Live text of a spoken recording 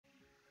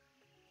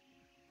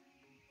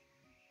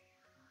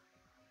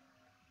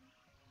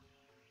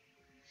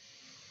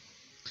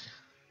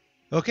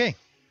Okay,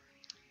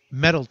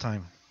 metal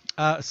time.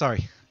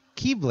 Sorry,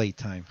 Keyblade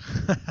time.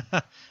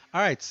 All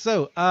right,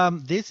 so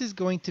this is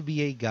going to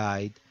be a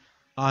guide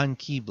on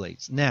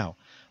Keyblades. Now,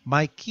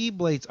 my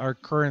Keyblades are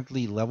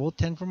currently level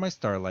 10 for my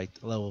Starlight,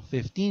 level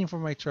 15 for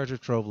my Treasure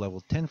Trove,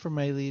 level 10 for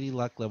my Lady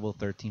Luck, level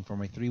 13 for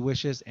my Three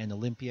Wishes, and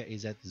Olympia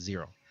is at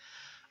 0.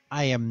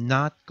 I am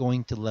not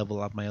going to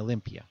level up my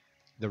Olympia.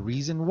 The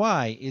reason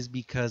why is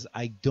because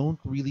I don't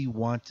really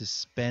want to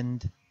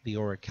spend the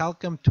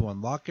Orichalcum to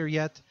unlock her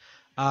yet.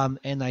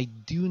 And I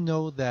do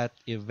know that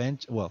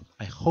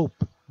I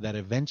hope that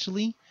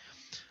eventually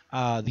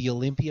the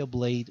Olympia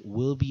Blade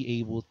will be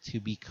able to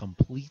be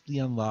completely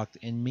unlocked,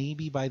 and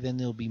maybe by then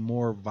it'll be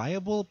more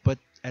viable. But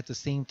at the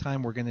same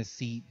time, we're gonna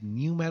see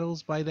new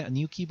metals by then,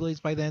 new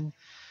Keyblades by then,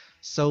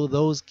 so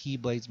those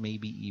Keyblades may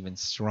be even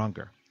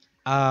stronger.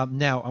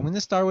 Now I'm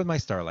gonna start with my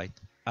Starlight.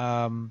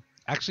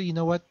 Actually, you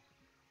know what?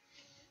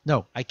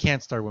 No, I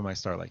can't start with my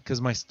Starlight because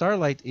my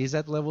Starlight is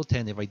at level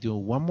 10. If I do it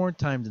one more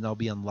time, then I'll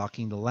be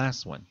unlocking the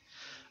last one.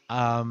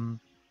 Um,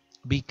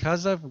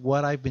 because of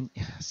what I've been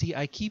see,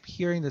 I keep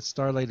hearing that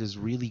Starlight is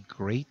really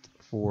great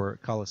for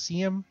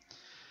Coliseum.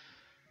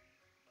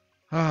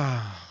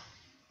 I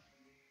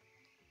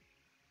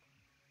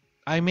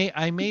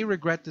may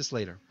regret this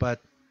later,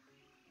 but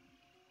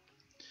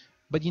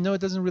you know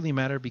it doesn't really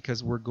matter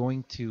because I'm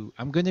going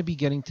to be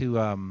getting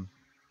to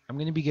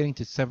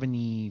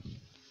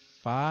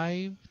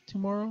 75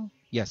 tomorrow.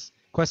 Yes,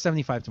 quest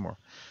 75 tomorrow.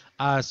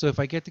 So if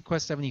I get to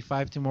quest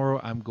 75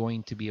 tomorrow, I'm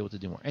going to be able to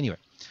do more. Anyway,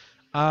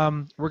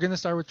 we're gonna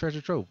start with Treasure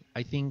Trove.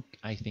 I think.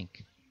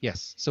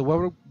 Yes.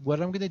 So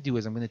what I'm gonna do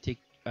is I'm gonna take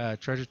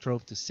Treasure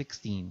Trove to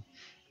 16,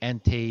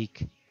 and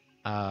take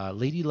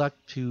Lady Luck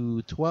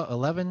to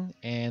 11,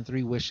 and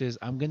Three Wishes.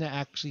 I'm gonna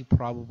actually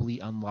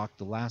probably unlock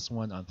the last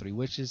one on Three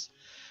Wishes,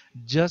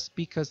 just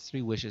because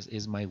Three Wishes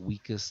is my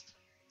weakest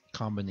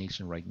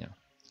combination right now.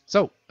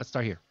 So let's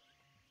start here.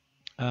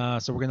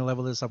 So we're gonna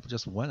level this up with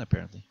just one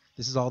apparently.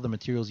 This is all the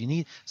materials you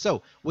need.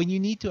 So when you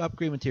need to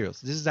upgrade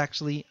materials, this is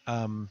actually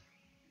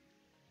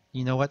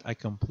you know what? I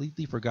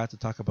completely forgot to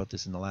talk about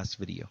this in the last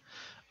video.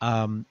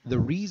 The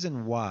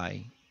reason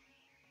why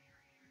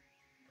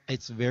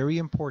it's very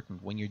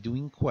important when you're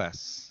doing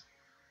quests,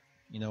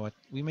 you know what?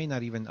 We may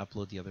not even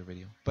upload the other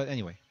video. But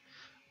anyway,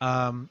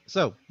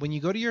 so when you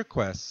go to your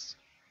quests,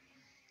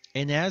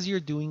 and as you're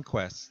doing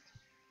quests,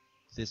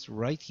 this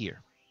right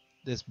here,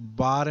 this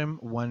bottom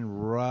one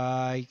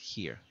right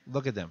here,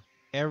 look at them.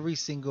 Every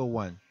single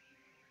one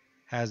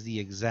has the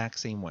exact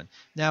same one.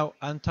 Now,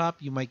 on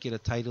top, you might get a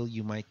title,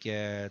 you might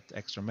get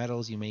extra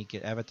medals, you may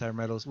get avatar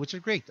medals, which are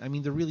great. I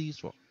mean, they're really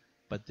useful.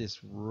 But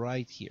this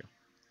right here,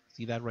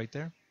 see that right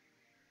there?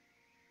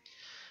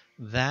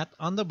 That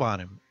on the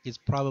bottom is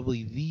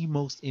probably the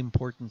most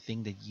important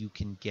thing that you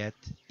can get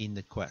in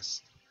the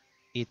quest.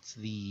 It's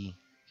the,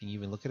 can you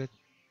even look at it?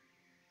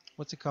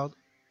 What's it called?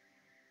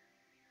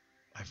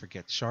 I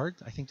forget. Shard?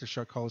 I think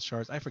they're called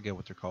shards. I forget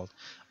what they're called.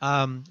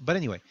 But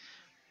anyway,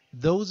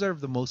 those are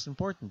the most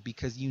important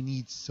because you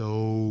need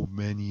so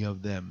many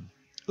of them.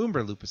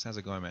 Umbra Lupus, how's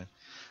it going, man?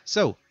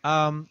 So,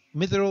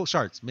 mithril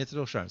shards.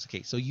 Mithril shards.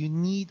 Okay, so you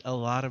need a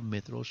lot of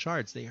mithril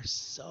shards. They are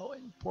so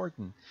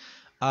important.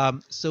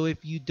 So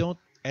if you don't,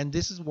 and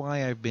this is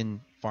why I've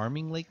been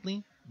farming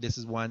lately. This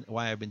is why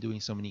I've been doing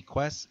so many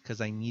quests,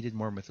 because I needed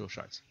more mithril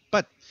shards.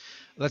 But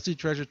let's do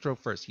treasure trove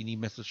first. You need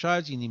mithril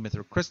shards, you need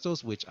mithril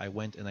crystals, which I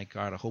went and I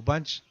got a whole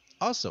bunch.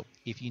 Also,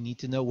 if you need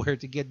to know where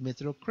to get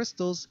mithril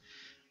crystals,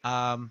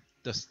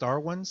 the star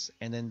ones,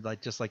 and then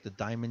just like the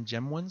diamond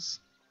gem ones,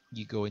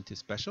 you go into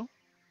special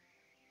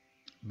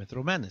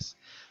mithril madness.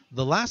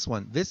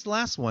 This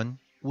last one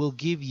will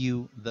give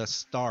you the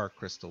star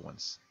crystal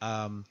ones.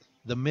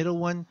 The middle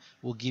one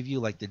will give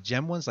you like the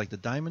gem ones, like the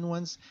diamond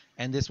ones,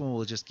 and this one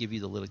will just give you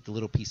the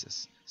little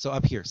pieces. So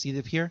up here, see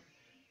up here,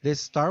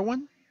 this star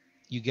one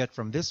you get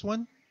from this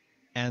one,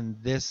 and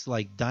this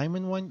like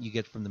diamond one you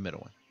get from the middle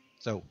one.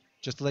 So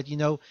just to let you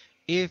know,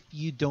 if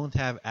you don't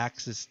have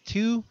access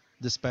to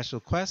the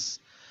special quests,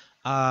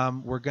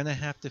 we're gonna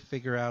have to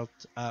figure out.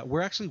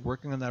 We're actually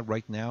working on that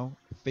right now,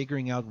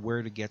 figuring out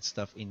where to get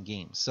stuff in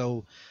game.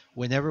 So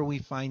whenever we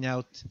find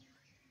out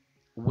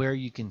where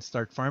you can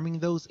start farming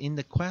those in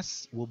the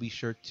quests, we'll be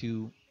sure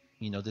to,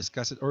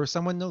 discuss it. Or if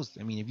someone knows,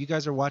 I mean, if you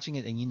guys are watching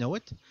it and you know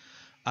it,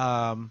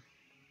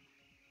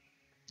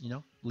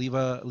 leave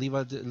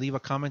a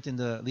comment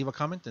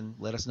and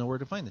let us know where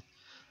to find it.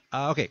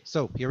 Okay,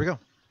 so here we go.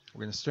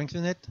 We're gonna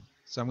strengthen it.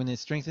 So I'm gonna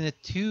strengthen it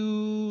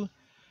to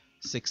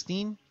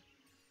 16.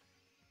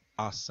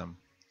 Awesome.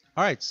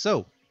 All right,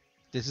 so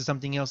this is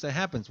something else that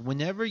happens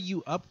whenever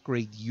you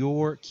upgrade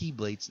your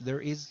Keyblades. There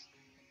is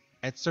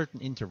at certain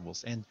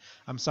intervals, and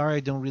I'm sorry I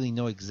don't really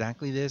know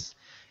exactly this.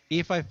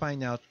 If I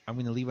find out, I'm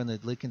going to leave on the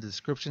link in the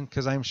description,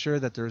 because I'm sure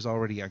that there's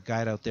already a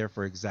guide out there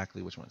for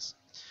exactly which ones.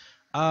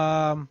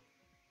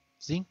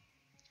 See,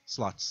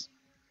 slots.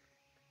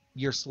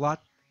 Your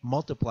slot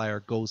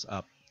multiplier goes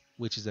up,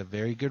 which is a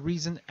very good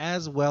reason,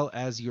 as well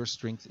as your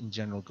strength in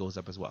general goes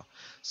up as well.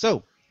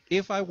 So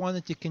if I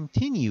wanted to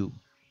continue,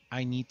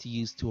 I need to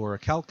use 2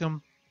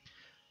 orichalcum.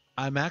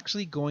 I'm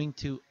actually going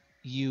to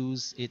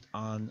use it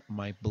on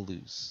my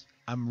blues.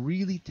 I'm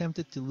really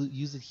tempted to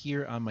use it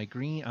here on my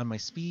green, on my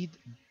speed.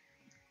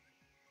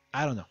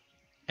 I don't know.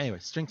 Anyway,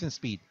 strength and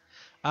speed.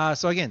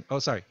 So again, oh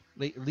sorry,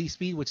 Lee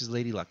speed, which is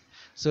Lady Luck.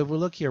 So if we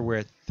look here, we're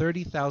at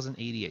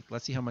 30,088.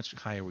 Let's see how much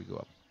higher we go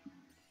up.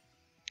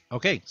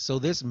 Okay, so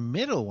this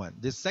middle one,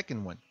 this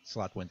second one,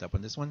 slot went up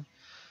on this one.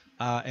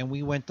 And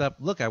we went up,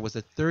 look, I was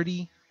at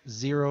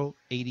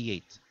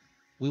 30,088.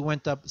 We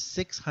went up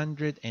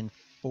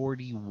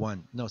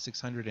 641. No,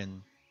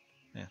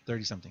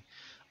 630 something.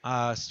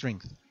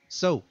 Strength.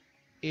 So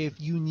if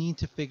you need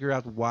to figure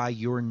out why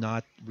you're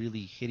not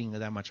really hitting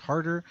that much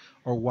harder,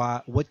 or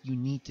what you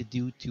need to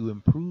do to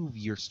improve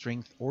your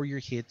strength or your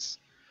hits,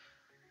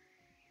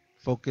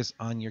 focus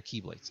on your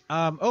Keyblades.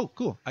 Oh,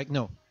 cool. I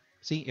know.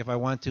 See, if I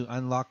want to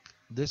unlock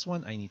this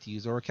one, I need to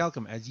use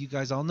Orichalcum. As you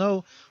guys all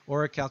know,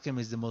 Orichalcum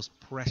is the most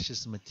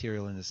precious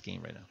material in this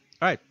game right now.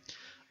 All right.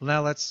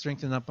 Now let's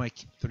strengthen up my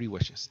 3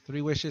 wishes.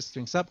 3 wishes,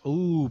 strengths up.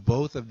 Ooh,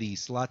 both of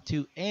these, slot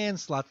 2 and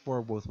slot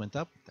 4 both went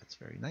up. That's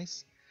very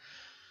nice.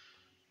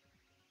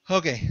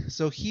 Okay,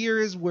 so here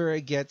is where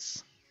it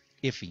gets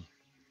iffy.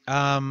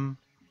 I'm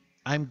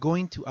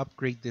going to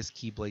upgrade this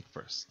Keyblade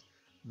first.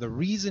 The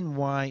reason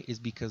why is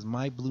because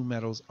my blue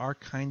metals are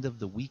kind of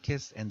the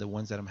weakest and the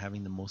ones that I'm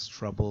having the most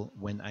trouble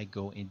when I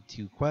go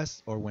into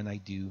quests or when I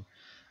do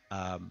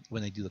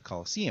the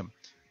Colosseum.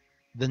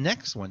 The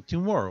next one,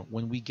 tomorrow,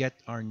 when we get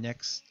our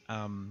next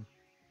Orichalcum,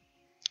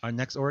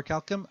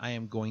 I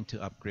am going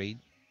to upgrade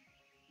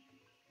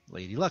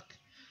Lady Luck.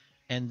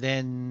 And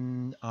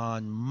then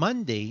on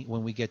Monday,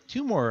 when we get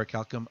 2 more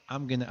Orichalcum,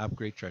 I'm going to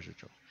upgrade Treasure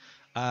Trove.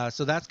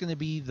 So that's going to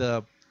be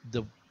the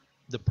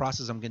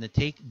process I'm going to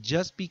take,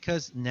 just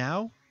because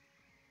now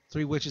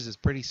 3 Witches is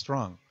pretty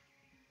strong.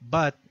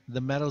 But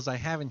the metals I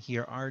have in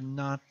here are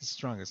not the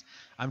strongest.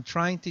 I'm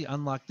trying to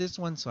unlock this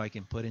one so I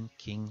can put in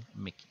King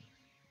Mickey.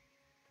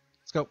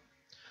 Let's go.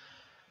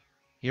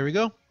 Here we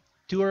go.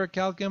 2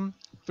 Orichalcum,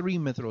 3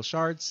 Mithril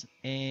Shards,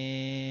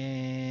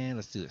 and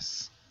let's do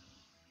this.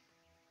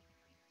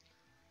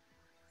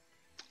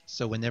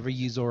 So whenever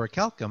you use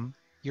Orichalcum,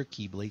 your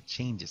Keyblade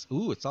changes.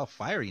 Ooh, it's all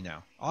fiery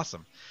now.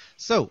 Awesome.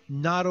 So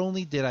not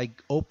only did I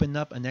open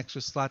up an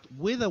extra slot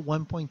with a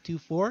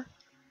 1.24,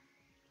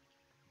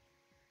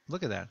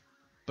 look at that,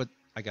 but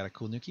I got a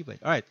cool new Keyblade.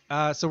 All right,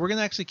 so we're going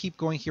to actually keep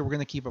going here. We're going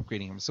to keep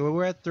upgrading them. So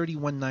we're at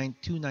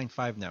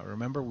 31,295 now.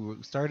 Remember,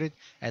 we started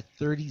at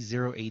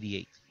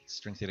 30,088.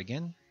 Strength it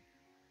again.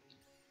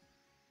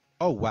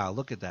 Oh, wow,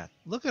 look at that.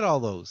 Look at all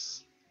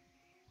those.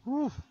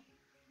 Whew.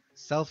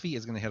 Selfie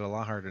is going to hit a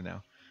lot harder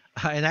now.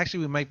 And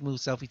actually, we might move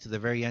Selfie to the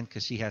very end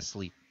because she has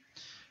sleep.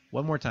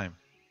 One more time.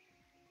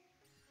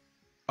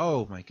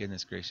 Oh, my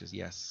goodness gracious,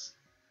 yes.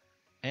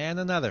 And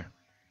another.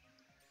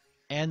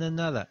 And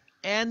another.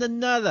 And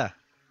another.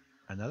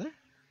 Another?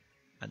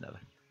 Another.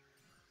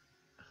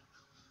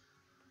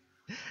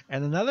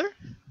 And another?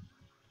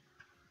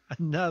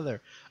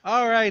 Another.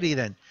 Alrighty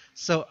then.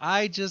 So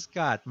I just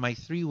got my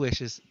 3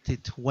 wishes to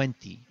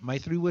 20. My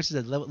 3 wishes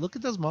at level. Look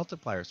at those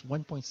multipliers.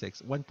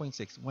 1.6,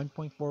 1.6,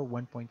 1.4,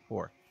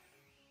 1.4.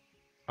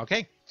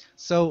 Okay.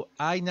 So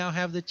I now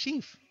have the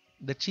chief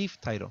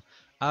title.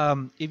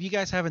 If you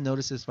guys haven't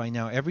noticed this by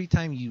now, every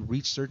time you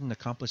reach certain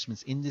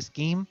accomplishments in this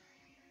game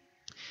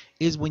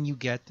is when you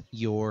get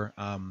your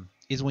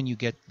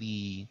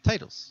the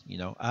titles, you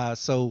know.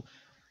 So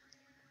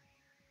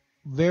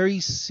very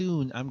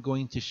soon I'm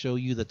going to show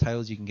you the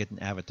titles you can get in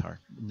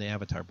the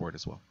avatar board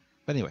as well.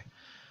 But anyway.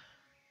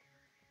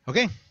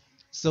 Okay.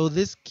 So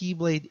this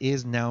Keyblade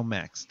is now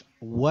maxed.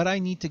 What I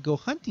need to go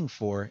hunting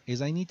for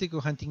is I need to go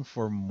hunting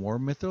for more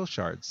Mithril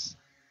Shards,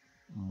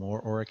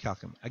 more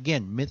Orichalcum.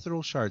 Again,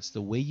 Mithril Shards,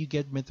 the way you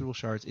get Mithril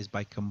Shards is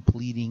by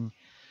completing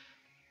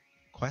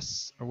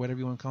quests or whatever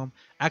you want to call them.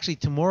 Actually,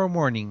 tomorrow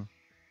morning,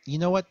 you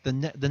know what?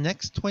 The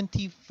next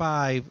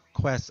 25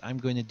 quests, I'm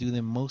going to do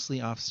them mostly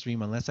off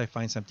stream unless I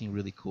find something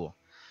really cool.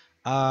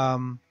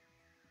 But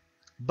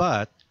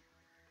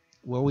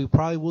what we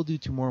probably will do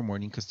tomorrow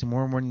morning, because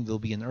tomorrow morning there'll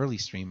be an early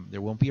stream.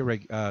 There won't be a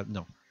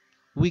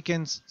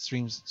weekends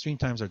stream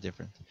times are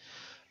different.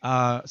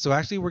 So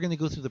actually, we're going to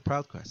go through the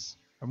Proud quests.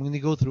 I'm going to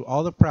go through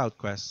all the Proud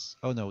quests.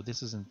 Oh no,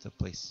 this isn't the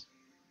place.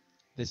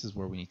 This is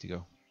where we need to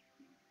go.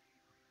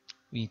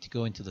 We need to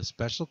go into the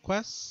special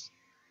quests.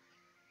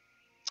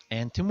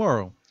 And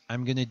tomorrow,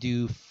 I'm going to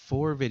do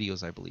 4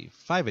 videos, I believe.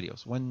 5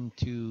 videos. 1,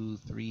 2,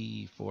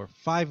 3, 4,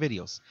 5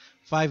 videos.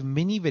 5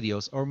 mini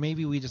videos. Or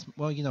maybe we just,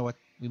 well, you know what?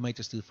 We might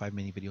just do 5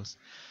 mini videos.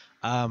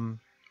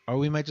 Or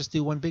we might just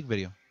do 1 big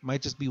video.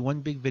 Might just be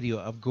 1 big video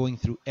of going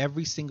through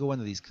every single one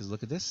of these. Because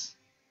look at this.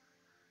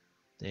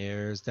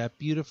 There's that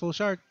beautiful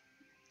shard.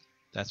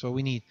 That's what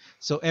we need.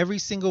 So every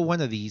single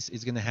one of these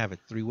is going to have it.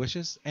 3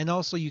 wishes. And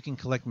also you can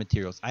collect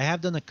materials. I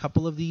have done a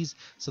couple of these.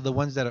 So the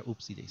ones that are,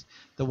 oopsie days.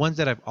 The ones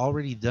that I've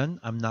already done,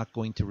 I'm not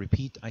going to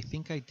repeat. I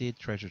think I did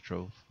Treasure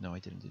Trove. No, I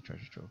didn't do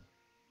Treasure Trove.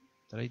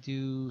 Did I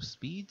do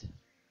Speed?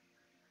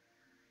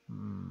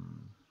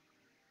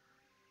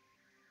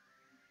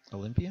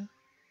 Olympia?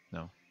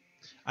 No.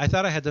 I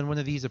thought I had done one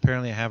of these.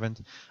 Apparently, I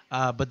haven't.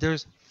 But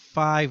there's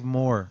 5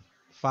 more.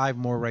 5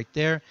 more right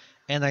there.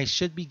 And I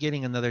should be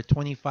getting another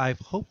 25.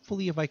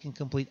 Hopefully, if I can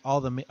complete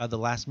all the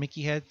last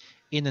Mickey head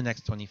in the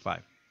next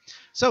 25.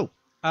 So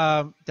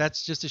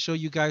that's just to show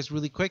you guys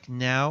really quick.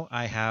 Now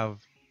I have,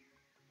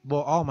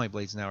 well, all my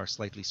blades now are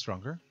slightly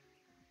stronger.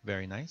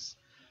 Very nice.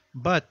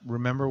 But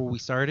remember where we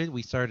started?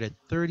 We started at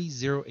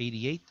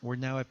 30,088. We're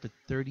now up at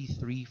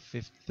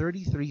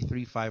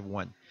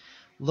 33,351.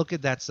 Look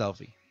at that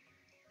selfie.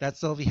 That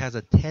selfie has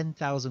a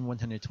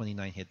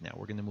 10,129 hit now.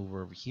 We're going to move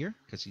her over here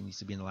because she needs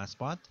to be in the last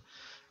spot.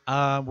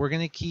 We're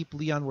going to keep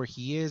Leon where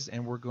he is,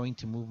 and we're going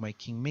to move my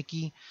King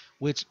Mickey,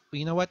 which,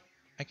 you know what?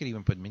 I could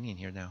even put Minnie in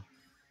here now.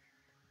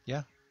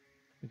 Yeah,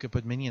 we could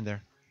put Minnie in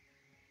there.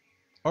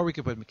 Or we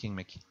could put King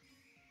Mickey.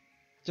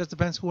 Just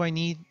depends who I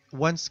need.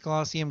 Once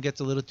Colosseum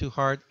gets a little too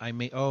hard, I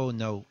may... Oh,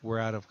 no. We're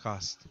out of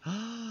cost.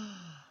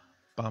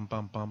 Bum,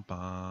 bum, bum,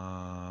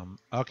 bum.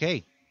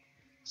 Okay.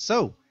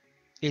 So,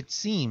 it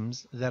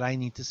seems that I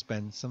need to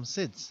spend some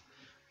SIDS.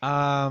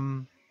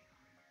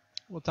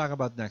 We'll talk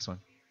about the next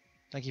one.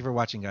 Thank you for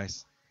watching,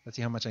 guys. Let's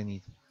see how much I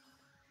need.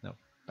 No,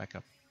 back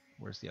up.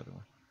 Where's the other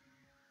one?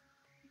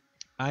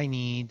 I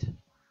need...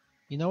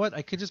 You know what?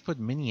 I could just put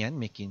Minnie and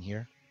Mickey in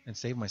here and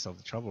save myself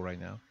the trouble right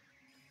now.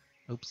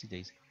 Oopsie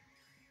daisy.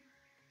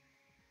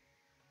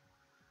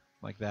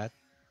 Like that.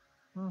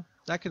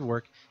 That could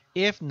work.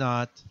 If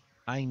not,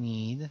 I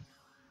need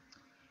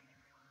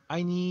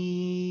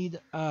only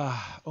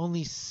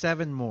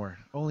 7 more.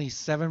 Only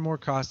 7 more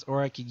costs,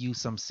 or I could use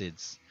some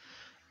SIDS.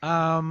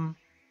 I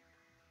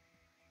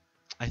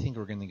think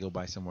we're gonna go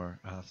buy somewhere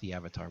off the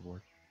avatar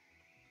board.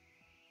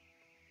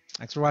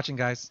 Thanks for watching,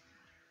 guys.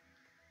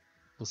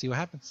 We'll see what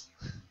happens.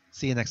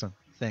 See you next one.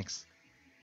 Thanks.